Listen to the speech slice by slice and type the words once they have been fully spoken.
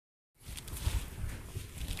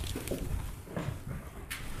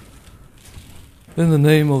In the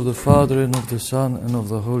name of the Father, and of the Son, and of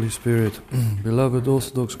the Holy Spirit. Beloved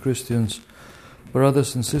Orthodox Christians,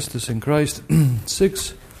 brothers and sisters in Christ,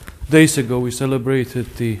 6 days ago we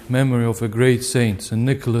celebrated the memory of a great saint, St.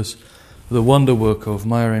 Nicholas, the wonder worker of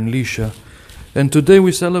Myra and Lycia. And today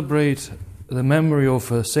we celebrate the memory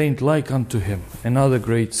of a saint like unto him, another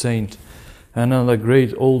great saint, another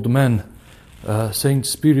great old man, Saint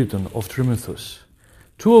Spiridon of Trimithus.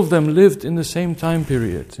 2 of them lived in the same time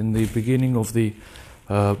period, in the beginning of the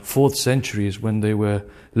 4th centuries, when they were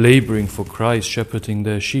laboring for Christ, shepherding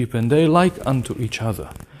their sheep, and they like unto each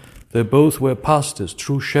other. They both were pastors,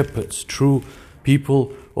 true shepherds, true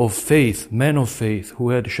people of faith, men of faith,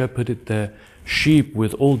 who had shepherded their sheep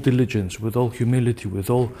with all diligence, with all humility,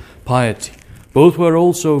 with all piety. Both were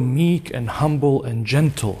also meek and humble and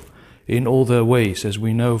gentle in all their ways, as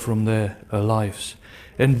we know from their lives.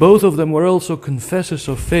 And both of them were also confessors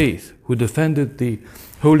of faith, who defended the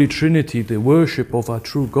Holy Trinity, the worship of our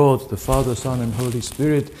true God, the Father, Son, and Holy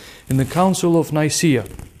Spirit, in the Council of Nicaea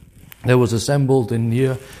that was assembled in the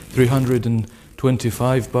year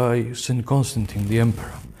 325 by St. Constantine, the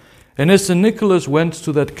Emperor. And as St. Nicholas went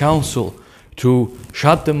to that council to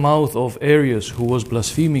shut the mouth of Arius, who was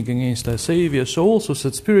blaspheming against our Savior, so also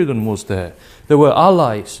St. Spiridon was there. They were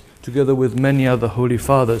allies, together with many other holy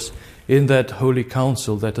fathers, in that holy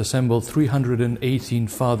council that assembled 318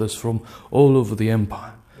 fathers from all over the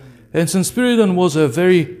empire. And St. Spiridon was a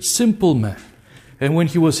very simple man. And when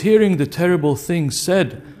he was hearing the terrible things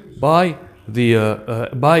said by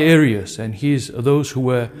Arius and those who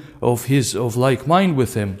were of like mind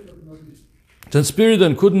with him, St.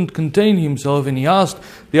 Spiridon couldn't contain himself, and he asked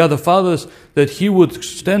the other fathers that he would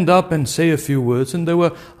stand up and say a few words, and they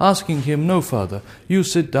were asking him, "No, Father, you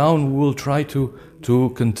sit down, we will try to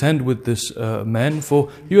contend with this man, for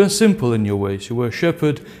you are simple in your ways. You were a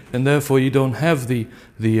shepherd, and therefore you don't have the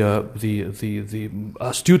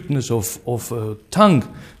astuteness of tongue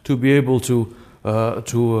to be able to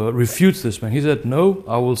refute this man." He said, "No,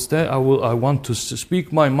 I want to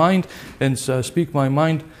speak my mind, and speak my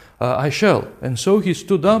mind I shall." And so he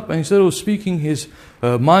stood up, and instead of speaking his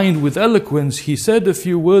mind with eloquence, he said a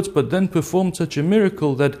few words, but then performed such a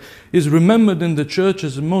miracle that is remembered in the church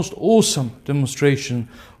as the most awesome demonstration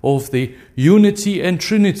of the unity and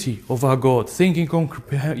trinity of our God, thing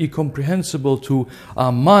incomprehensible to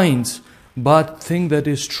our minds, but thing that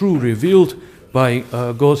is true, revealed by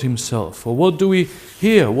God himself. For what do we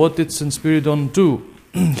hear? What did St. Spiridon do?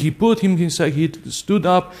 He stood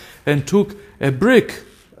up and took a brick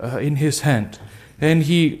in his hand, and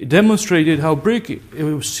he demonstrated how brick,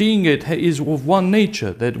 seeing it, is of one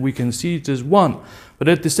nature, that we can see it as one, but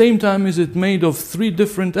at the same time is it made of 3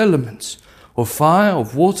 different elements, of fire,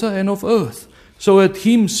 of water, and of earth. So at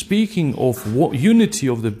him speaking of unity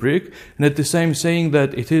of the brick, and at the same saying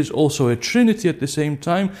that it is also a trinity at the same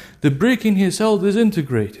time, the brick in itself is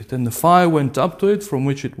integrated, and the fire went up to it, from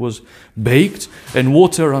which it was baked, and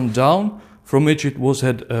water ran down, from which it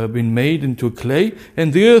had been made into clay,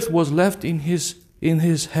 and the earth was left in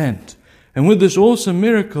his hand. And with this awesome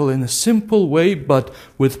miracle, in a simple way, but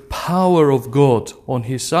with power of God on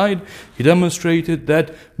his side, he demonstrated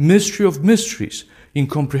that mystery of mysteries,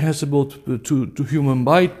 incomprehensible to human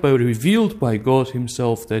mind, but revealed by God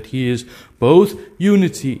himself, that he is both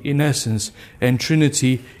unity in essence and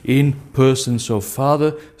trinity in persons of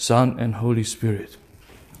Father, Son, and Holy Spirit.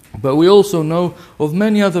 But we also know of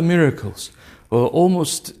many other miracles.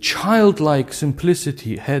 Almost childlike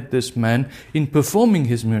simplicity had this man in performing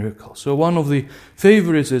his miracle. So one of the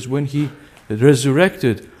favorites is when he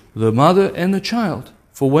resurrected the mother and the child.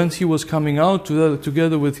 For when he was coming out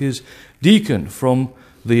together with his deacon from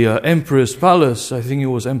the emperor's palace, I think it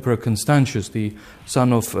was Emperor Constantius, the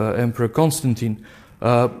son of Emperor Constantine,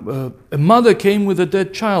 a mother came with a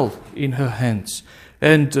dead child in her hands,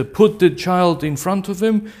 and put the child in front of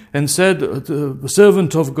him and said, "The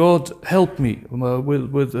servant of God, help me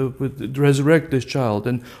with resurrect this child."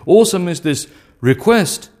 And awesome is this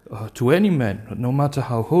request to any man, no matter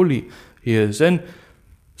how holy he is. And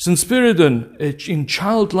St. Spiridon, in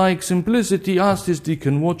childlike simplicity, asked his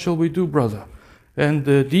deacon, "What shall we do, brother?" And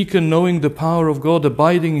the deacon, knowing the power of God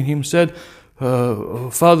abiding in him, said,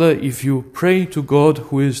 "Father, if you pray to God,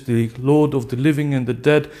 who is the Lord of the living and the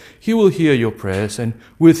dead, he will hear your prayers, and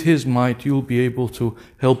with his might you'll be able to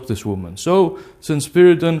help this woman." So St.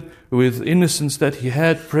 Spiridon, with innocence that he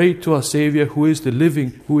had, prayed to our Savior, who is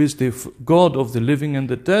the God of the living and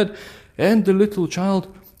the dead, and the little child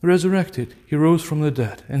resurrected. He rose from the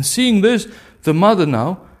dead. And seeing this, the mother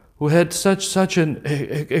now, who had such an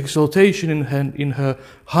exaltation in her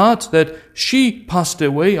heart, that she passed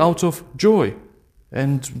away out of joy,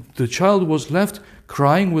 and the child was left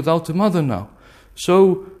crying without a mother now.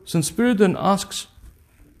 So St. Spiridon asks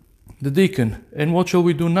the deacon, and what shall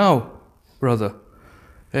we do now, brother?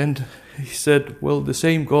 And he said, well, the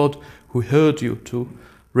same God who heard you to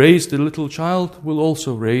raise the little child will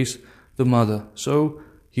also raise the mother. So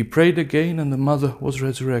he prayed again, and the mother was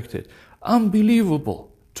resurrected.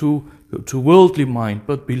 Unbelievable to worldly mind,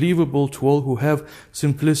 but believable to all who have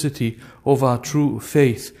simplicity of our true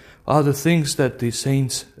faith, are the things that the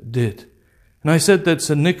saints did. And I said that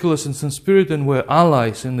St. Nicholas and St. Spiridon were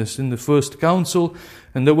allies in the first council,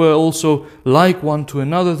 and they were also like one to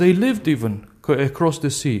another. They lived even across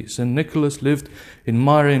the sea. St. Nicholas lived in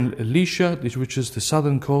Mare in Lycia, which is the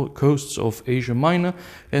southern coasts of Asia Minor,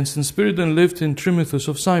 and St. Spiridon lived in Trimithus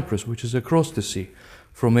of Cyprus, which is across the sea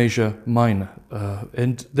from Asia Minor.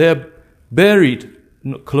 And they're buried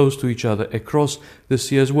close to each other across the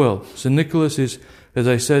sea as well. St. Nicholas is, as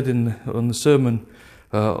I said on the sermon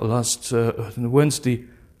last Wednesday,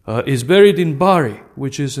 is buried in Bari,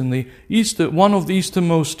 which is in the one of the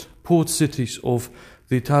easternmost port cities of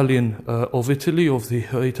the Italy, of the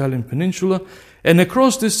Italian peninsula, and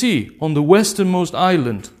across the sea, on the westernmost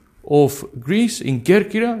island of Greece, in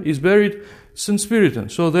Kerkyra, is buried St. Spiridon.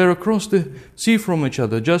 So they're across the sea from each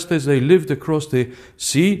other, just as they lived across the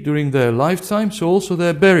sea during their lifetime, so also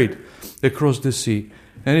they're buried across the sea.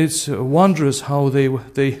 And it's wondrous how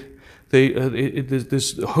this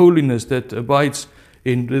holiness that abides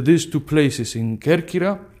in these two places, in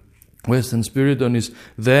Kerkyra, where St. Spiridon is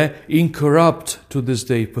there, incorrupt to this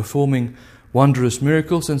day, performing wondrous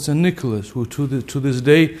miracles, and St. Nicholas, who to this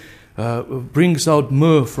day brings out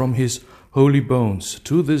myrrh from his holy bones,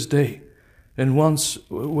 to this day. And once,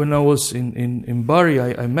 when I was in Bari,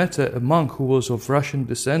 I met a monk who was of Russian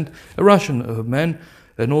descent, a Russian man,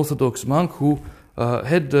 an Orthodox monk who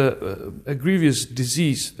had a grievous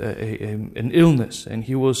disease, an illness, and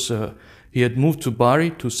he had moved to Bari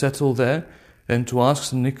to settle there and to ask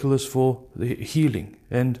St. Nicholas for the healing.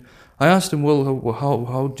 And I asked him, well,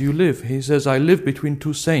 how do you live? He says, I live between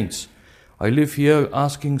two saints. I live here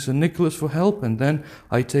asking St. Nicholas for help, and then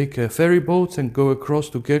I take a ferry boat and go across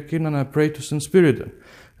to Kerkin and I pray to St. Spiridon.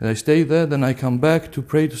 And I stay there, then I come back to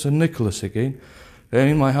pray to St. Nicholas again. And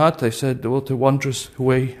in my heart I said, what a wondrous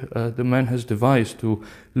way the man has devised to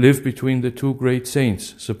live between the two great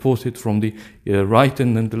saints, supported from the right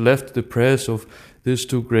and then the left, the prayers of these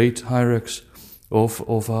two great hierarchs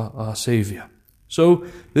of our Savior. So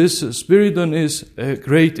this Spiridon is a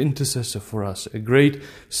great intercessor for us, a great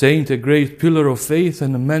saint, a great pillar of faith,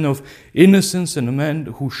 and a man of innocence, and a man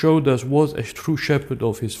who showed us what a true shepherd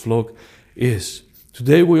of his flock is.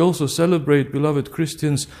 Today we also celebrate, beloved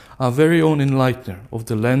Christians, our very own enlightener of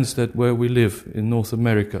the lands where we live in North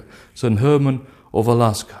America, St. Herman of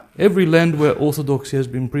Alaska. Every land where Orthodoxy has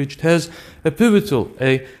been preached has a pivotal,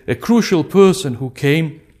 a crucial person who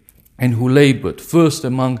came and who labored first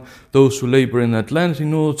among those who labor in that land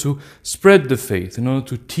in order to spread the faith, in order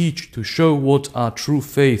to teach, to show what our true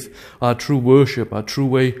faith, our true worship, our true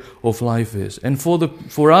way of life is. And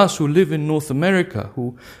for us who live in North America,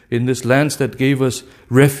 who in these lands that gave us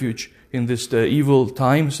refuge in these evil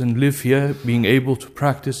times, and live here being able to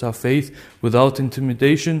practice our faith without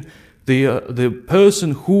intimidation, the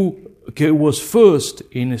person who was first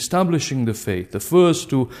in establishing the faith, the first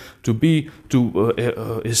to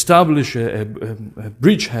establish a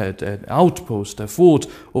bridgehead, an outpost, a fort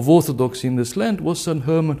of orthodoxy in this land, was St.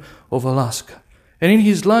 Herman of Alaska. And in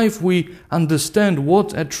his life we understand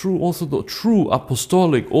what a true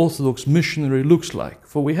apostolic Orthodox missionary looks like.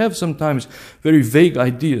 For we have sometimes very vague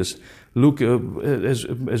ideas. Look,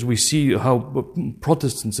 as we see how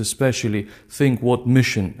Protestants especially think what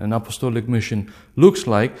mission, an apostolic mission, looks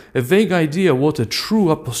like, a vague idea what a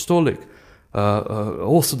true apostolic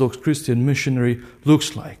Orthodox Christian missionary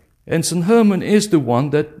looks like. And St. Herman is the one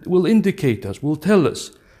that will indicate us, will tell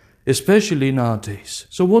us, especially in our days.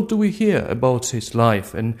 So what do we hear about his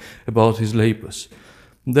life and about his labors?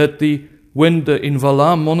 That in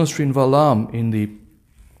Valam, monastery in Valam, in the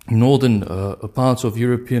northern parts of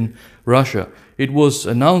European Russia, it was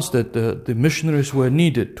announced that the missionaries were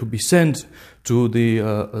needed to be sent to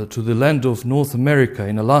the land of North America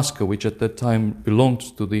in Alaska, which at that time belonged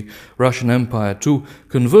to the Russian Empire, to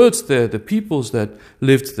convert the peoples that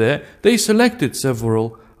lived there. They selected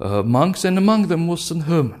several monks, and among them was St.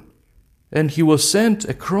 Herman. And he was sent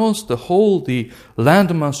across the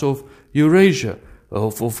landmass of Eurasia,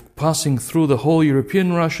 of passing through the whole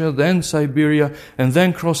European Russia, then Siberia, and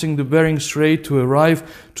then crossing the Bering Strait to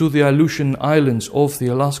arrive to the Aleutian Islands off the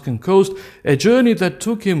Alaskan coast, a journey that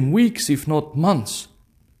took him weeks, if not months.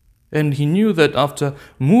 And he knew that after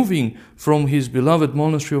moving from his beloved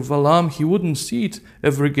monastery of Valaam, he wouldn't see it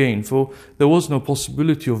ever again, for there was no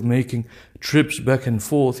possibility of making trips back and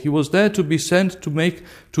forth. He was there to be sent to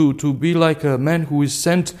be like a man who is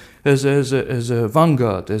sent as a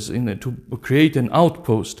vanguard, to create an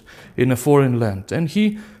outpost in a foreign land. And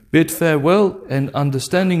he bid farewell, and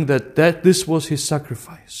understanding that this was his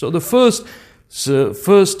sacrifice. So the first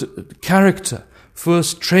character,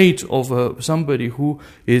 first trait of somebody who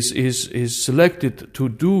is selected to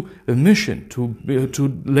do a mission,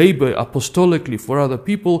 to labor apostolically for other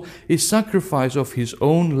people, is sacrifice of his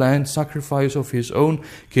own land, sacrifice of his own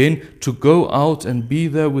kin, to go out and be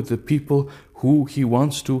there with the people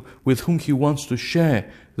with whom he wants to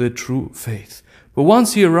share the true faith. But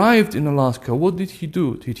once he arrived in Alaska, what did he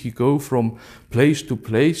do? Did he go from place to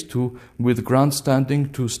place with grandstanding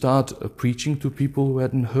to start preaching to people who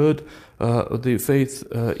hadn't heard the faith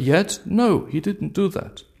yet? No, he didn't do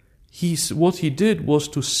that. What he did was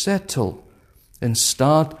to settle and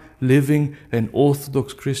start living an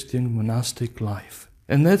Orthodox Christian monastic life.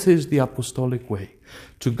 And that is the apostolic way.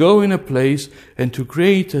 To go in a place and to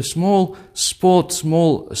create a small spot,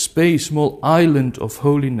 small space, small island of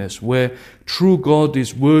holiness where true God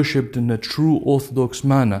is worshipped in a true Orthodox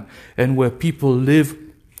manner, and where people live,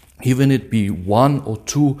 even it be 1 or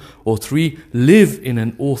 2 or 3, live in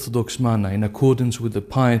an Orthodox manner in accordance with the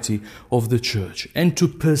piety of the Church, and to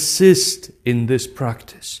persist in this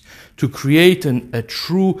practice, to create a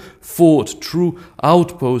true fort, true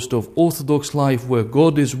outpost of Orthodox life where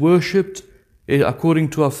God is worshipped according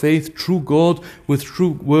to our faith, true God with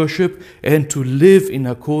true worship, and to live in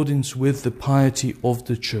accordance with the piety of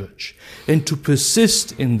the Church, and to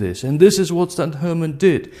persist in this. And this is what St. Herman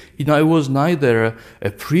did. He was neither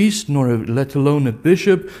a priest nor let alone a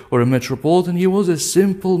bishop or a metropolitan. He was a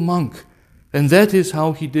simple monk. And that is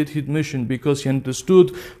how he did his mission, because he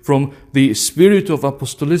understood from the spirit of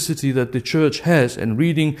apostolicity that the Church has, and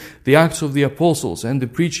reading the Acts of the Apostles and the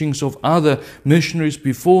preachings of other missionaries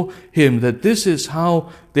before him, that this is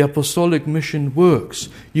how the apostolic mission works.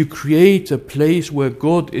 You create a place where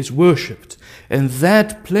God is worshipped, and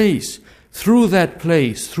that place, through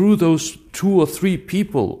those 2 or 3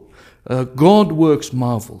 people, God works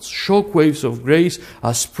marvels. Shockwaves of grace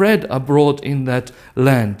are spread abroad in that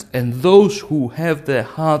land, and those who have their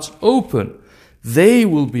hearts open, they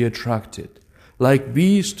will be attracted, like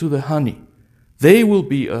bees to the honey. They will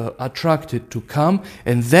be attracted to come,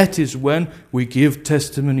 and that is when we give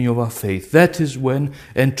testimony of our faith. That is when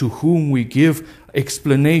and to whom we give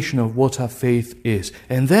explanation of what our faith is.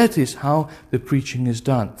 And that is how the preaching is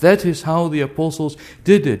done. That is how the apostles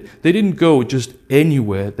did it. They didn't go just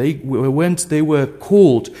anywhere. They were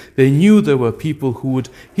called. They knew there were people who would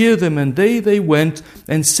hear them, and they went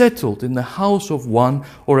and settled in the house of one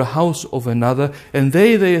or a house of another, and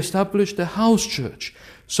they established a house church,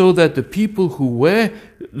 so that the people who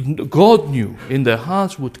God knew in their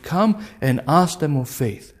hearts would come and ask them of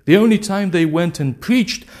faith. The only time they went and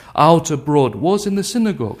preached out abroad was in the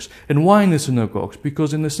synagogues. And why in the synagogues?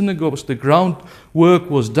 Because in the synagogues the groundwork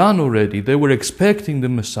was done already. They were expecting the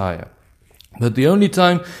Messiah. But the only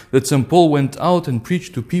time that St. Paul went out and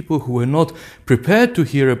preached to people who were not prepared to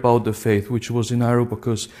hear about the faith, which was in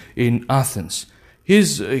Areopagus in Athens, he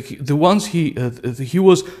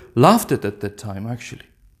was laughed at that time, actually,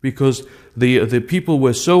 because the people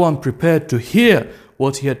were so unprepared to hear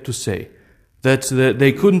what he had to say that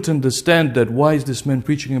they couldn't understand that why is this man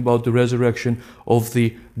preaching about the resurrection of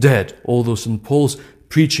the dead, although St. Paul's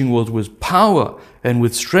preaching was with power and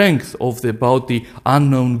with strength about the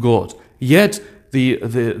unknown God. Yet the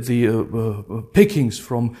pickings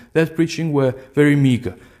from that preaching were very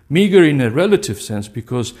meager. Meager in a relative sense,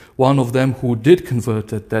 because one of them who did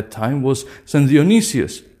convert at that time was St.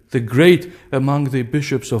 Dionysius, the great among the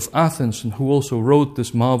bishops of Athens, and who also wrote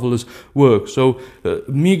this marvelous work. So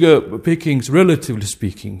meager pickings, relatively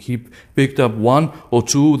speaking. He picked up 1 or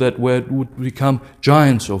 2 that would become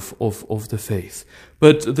giants of the faith.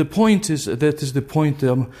 But the point is, that is the point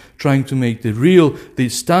that I'm trying to make. The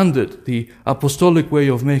standard, the apostolic way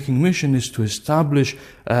of making mission is to establish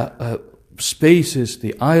spaces,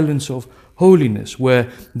 the islands of holiness, where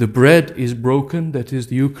the bread is broken, that is,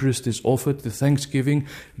 the Eucharist is offered, the thanksgiving,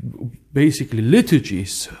 basically liturgy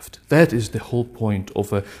is served. That is the whole point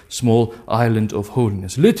of a small island of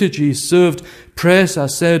holiness. Liturgy is served, prayers are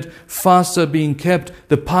said, fasts are being kept,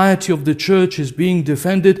 the piety of the Church is being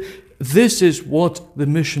defended. This is what the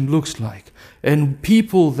mission looks like. And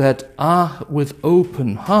people that are with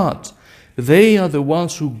open heart, they are the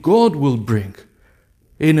ones who God will bring.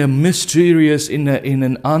 in a mysterious, in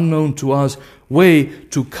an unknown to us way,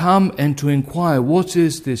 to come and to inquire, what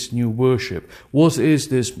is this new worship? What is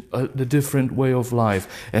this, the different way of life?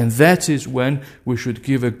 And that is when we should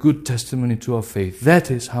give a good testimony to our faith. That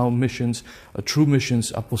is how missions, true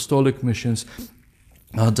missions, apostolic missions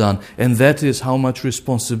are done. And that is how much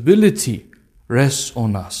responsibility rests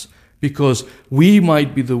on us. Because we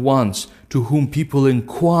might be the ones to whom people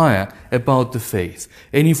inquire about the faith.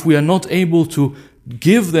 And if we are not able to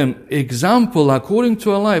give them example according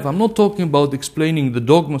to our life, I'm not talking about explaining the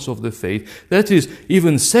dogmas of the faith. That is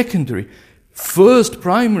even secondary. First,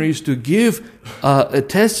 primary is to give a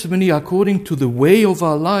testimony according to the way of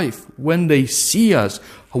our life. When they see us,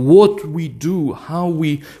 what we do,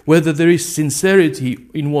 whether there is sincerity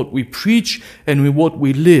in what we preach and in what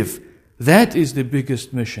we live. That is the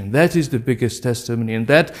biggest mission. That is the biggest testimony. And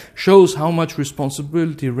that shows how much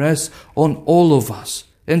responsibility rests on all of us.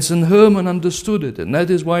 And St. Herman understood it. And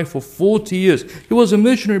that is why for 40 years, he was a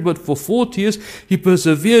missionary, but for 40 years he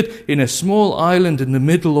persevered in a small island in the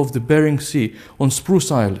middle of the Bering Sea, on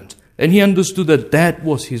Spruce Island. And he understood that that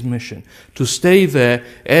was his mission, to stay there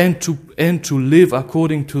and to live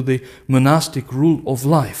according to the monastic rule of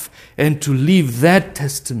life, and to leave that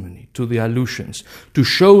testimony to the Aleutians, to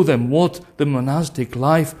show them what the monastic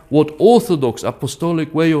life, what Orthodox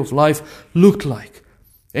apostolic way of life looked like.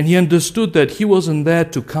 And he understood that he wasn't there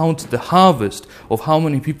to count the harvest of how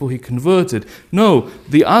many people he converted. No,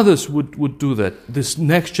 the others would do that. This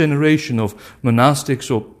next generation of monastics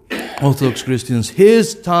or Orthodox Christians,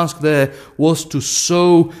 his task there was to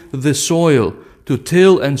sow the soil, to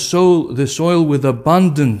till and sow the soil with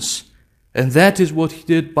abundance. And that is what he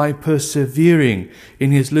did by persevering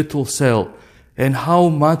in his little cell. And how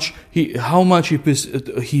much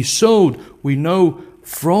he sowed, we know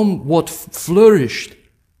from what flourished,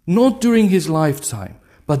 not during his lifetime,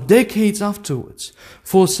 but decades afterwards.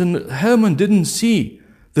 For St. Herman didn't see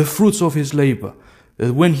the fruits of his labor.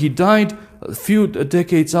 When he died, a few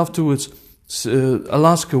decades afterwards,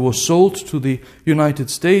 Alaska was sold to the United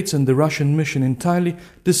States, and the Russian mission entirely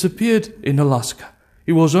disappeared in Alaska.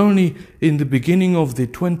 It was only in the beginning of the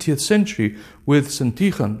 20th century, with St.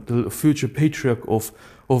 Tikhon, the future patriarch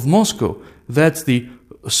of Moscow, that the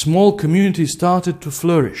small community started to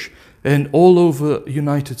flourish, and all over the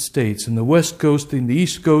United States, in the West Coast, in the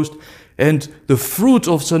East Coast, and the fruit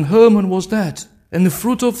of St. Herman was that. And the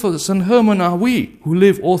fruit of St. Herman are we, who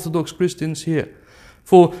live Orthodox Christians here.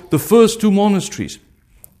 For the first two monasteries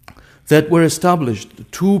that were established,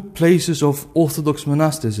 two places of Orthodox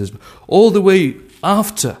monasticism, all the way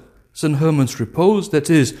after St. Herman's repose, that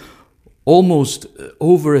is, almost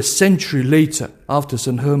over a century later, after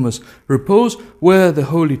St. Herman's repose, were the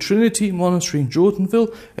Holy Trinity Monastery in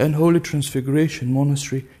Jordanville and Holy Transfiguration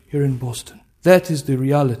Monastery here in Boston. That is the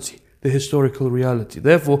reality, the historical reality.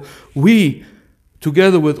 Therefore, we,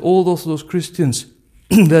 together with all Orthodox Christians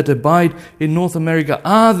that abide in North America,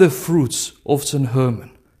 are the fruits of St.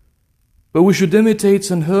 Herman. But we should imitate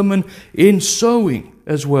St. Herman in sowing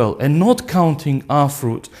as well, and not counting our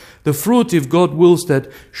fruit. The fruit, if God wills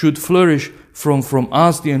that should flourish from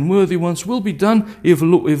us, the unworthy ones, will be done if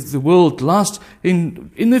the world lasts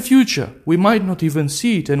in the future. We might not even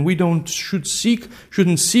see it, and we shouldn't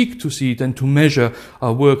seek to see it and to measure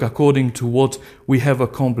our work according to what we have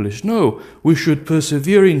accomplished. No, we should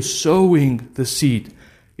persevere in sowing the seed,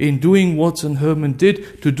 in doing what St. Herman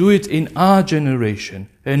did, to do it in our generation,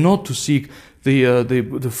 and not to seek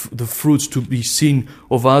the fruits to be seen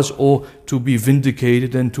of us, or to be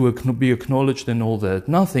vindicated and to be acknowledged and all that.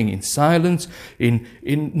 Nothing, in silence, in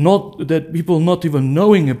not that people not even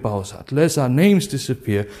knowing about us, lest our names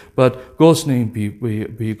disappear, but God's name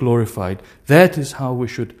be glorified. That is how we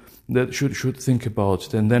should think about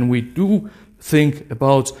it. And then we do think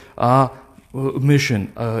about our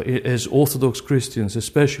mission as Orthodox Christians,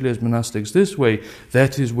 especially as monastics, this way.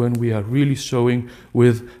 That is when we are really sowing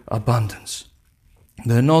with abundance.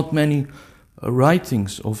 There are not many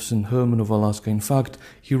writings of St. Herman of Alaska. In fact,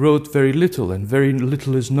 he wrote very little, and very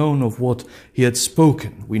little is known of what he had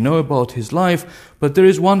spoken. We know about his life, but there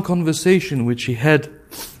is one conversation which he had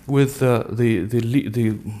with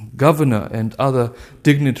the governor and other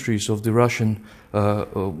dignitaries of the Russian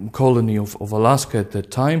colony of Alaska at that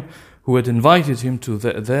time, who had invited him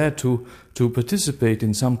to participate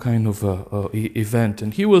in some kind of event.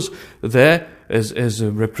 And he was there as a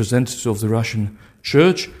representative of the Russian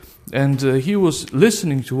church, and he was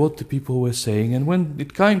listening to what the people were saying. And when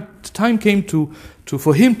time came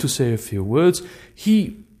for him to say a few words,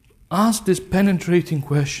 he asked this penetrating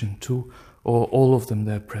question to all of them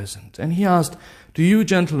there present. And he asked, "Do you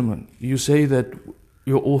gentlemen, you say that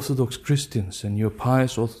your Orthodox Christians and your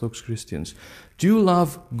pious Orthodox Christians, do you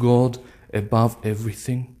love God above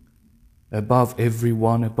everything? Above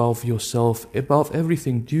everyone, above yourself, above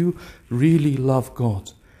everything? Do you really love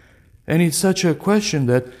God? And it's such a question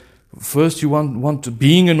that first you want to,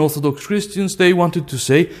 being an Orthodox Christians, they wanted to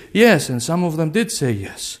say yes, and some of them did say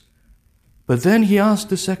yes. But then he asked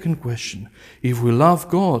the second question. If we love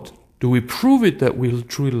God, do we prove it that we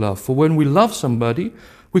truly love? For when we love somebody,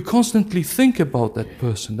 we constantly think about that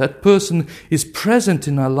person. That person is present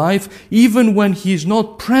in our life, even when he is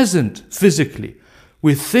not present physically.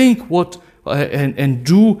 We think and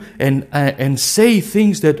do and say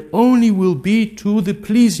things that only will be to the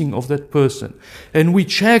pleasing of that person. And we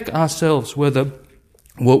check ourselves whether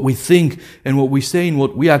what we think and what we say and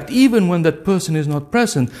what we act, even when that person is not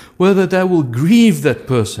present, whether that will grieve that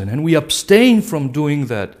person. And we abstain from doing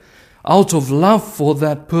that out of love for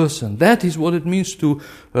that person. That is what it means to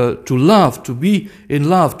love, to be in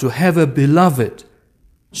love, to have a beloved.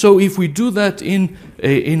 So if we do that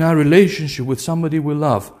in our relationship with somebody we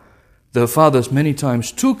love, the fathers many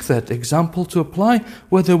times took that example to apply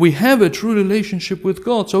whether we have a true relationship with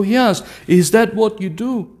God. So he asked, is that what you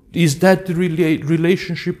do? Is that the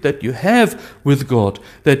relationship that you have with God?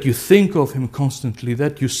 That you think of Him constantly,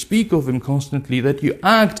 that you speak of Him constantly, that you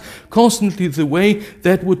act constantly the way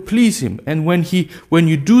that would please Him. And when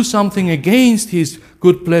you do something against His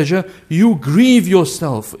good pleasure, you grieve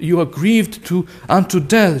yourself. You are grieved unto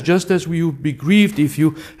death, just as you would be grieved if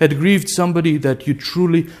you had grieved somebody that you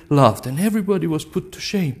truly loved. And everybody was put to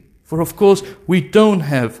shame. For of course, we don't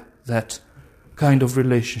have that kind of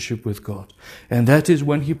relationship with God. And that is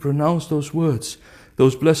when he pronounced those words,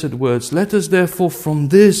 those blessed words. Let us therefore from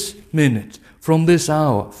this minute, from this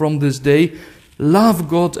hour, from this day, love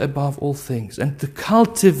God above all things and to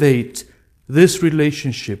cultivate this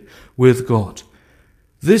relationship with God.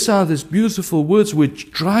 These are these beautiful words which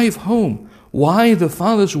drive home why the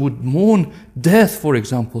fathers would mourn death, for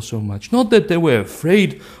example, so much. Not that they were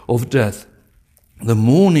afraid of death. The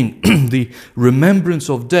mourning, the remembrance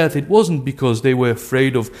of death, it wasn't because they were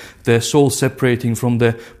afraid of their soul separating from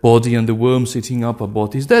their body and the worm sitting up our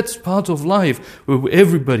bodies. That's part of life where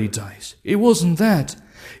everybody dies. It wasn't that.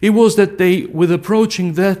 It was that they, with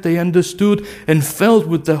approaching that, they understood and felt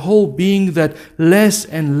with their whole being that less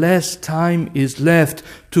and less time is left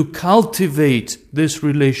to cultivate this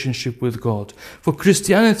relationship with God. For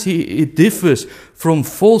Christianity, it differs from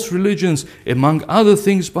false religions, among other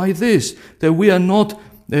things, by this, that we are not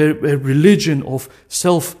a religion of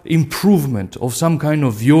self-improvement, of some kind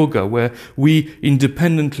of yoga where we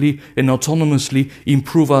independently and autonomously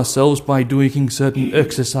improve ourselves by doing certain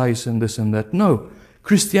exercise and this and that. No.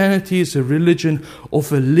 Christianity is a religion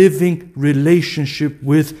of a living relationship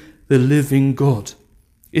with the living God.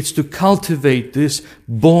 It's to cultivate this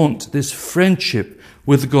bond, this friendship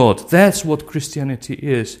with God. That's what Christianity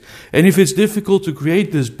is. And if it's difficult to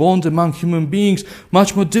create this bond among human beings,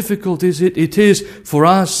 much more difficult it is for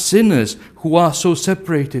us sinners who are so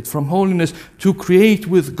separated from holiness to create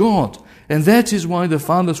with God. And that is why the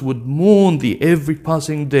fathers would mourn the every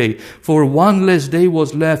passing day, for one less day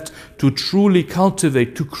was left to truly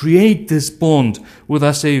cultivate, to create this bond with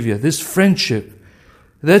our Savior, this friendship.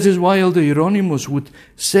 That is why Elder Hieronymus would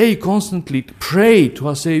say constantly, pray to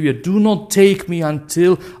our Savior, do not take me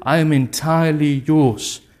until I am entirely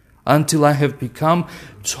yours, until I have become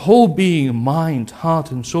whole being, mind,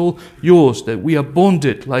 heart and soul yours, that we are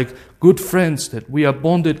bonded like good friends, that we are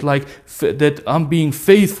bonded like that I'm being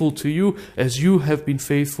faithful to you as you have been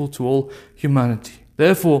faithful to all humanity.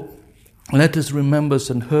 Therefore, let us remember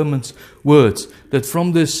St. Herman's words, that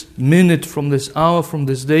from this minute, from this hour, from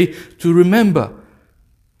this day, to remember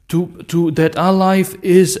that our life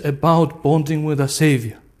is about bonding with our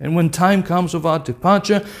Savior. And when time comes of our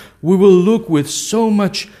departure, we will look with so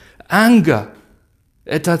much anger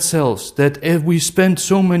at ourselves that we spend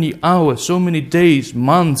so many hours, so many days,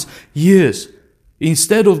 months, years,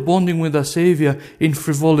 instead of bonding with our Savior in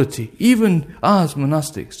frivolity, even as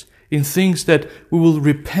monastics, in things that we will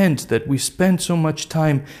repent, that we spend so much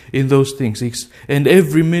time in those things. And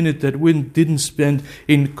every minute that we didn't spend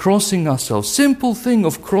in crossing ourselves, simple thing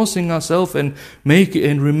of crossing ourselves and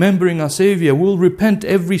remembering our Savior, we'll repent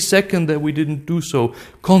every second that we didn't do so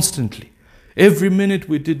constantly. Every minute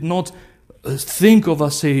we did not think of our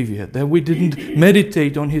Savior, that we didn't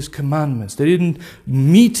meditate on His commandments, that we didn't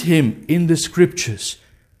meet Him in the Scriptures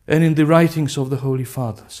and in the writings of the Holy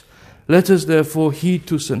Fathers. Let us therefore heed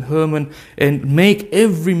to St. Herman and make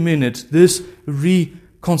every minute this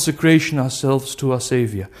reconsecration ourselves to our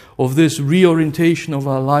Savior, of this reorientation of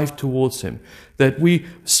our life towards Him, that we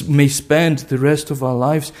may spend the rest of our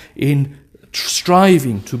lives in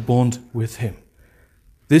striving to bond with Him.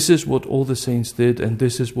 This is what all the saints did, and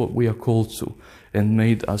this is what we are called to, and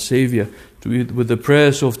made our Savior to it with the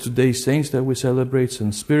prayers of today's saints that we celebrate,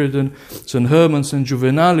 St. Spiridon, St. Herman, St.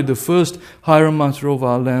 Juvenali, the first hieromartyr of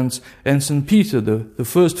our lands, and St. Peter, the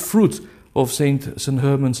first fruit of St.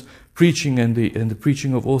 Herman's preaching and the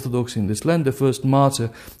preaching of Orthodoxy in this land, the first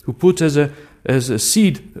martyr who put as a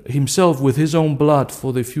seed himself with his own blood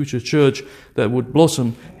for the future church that would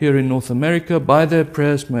blossom here in North America. By their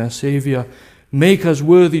prayers, may our Savior make us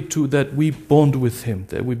worthy to that we bond with him,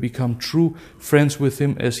 that we become true friends with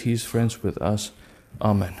him as he is friends with us.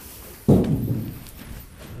 Amen.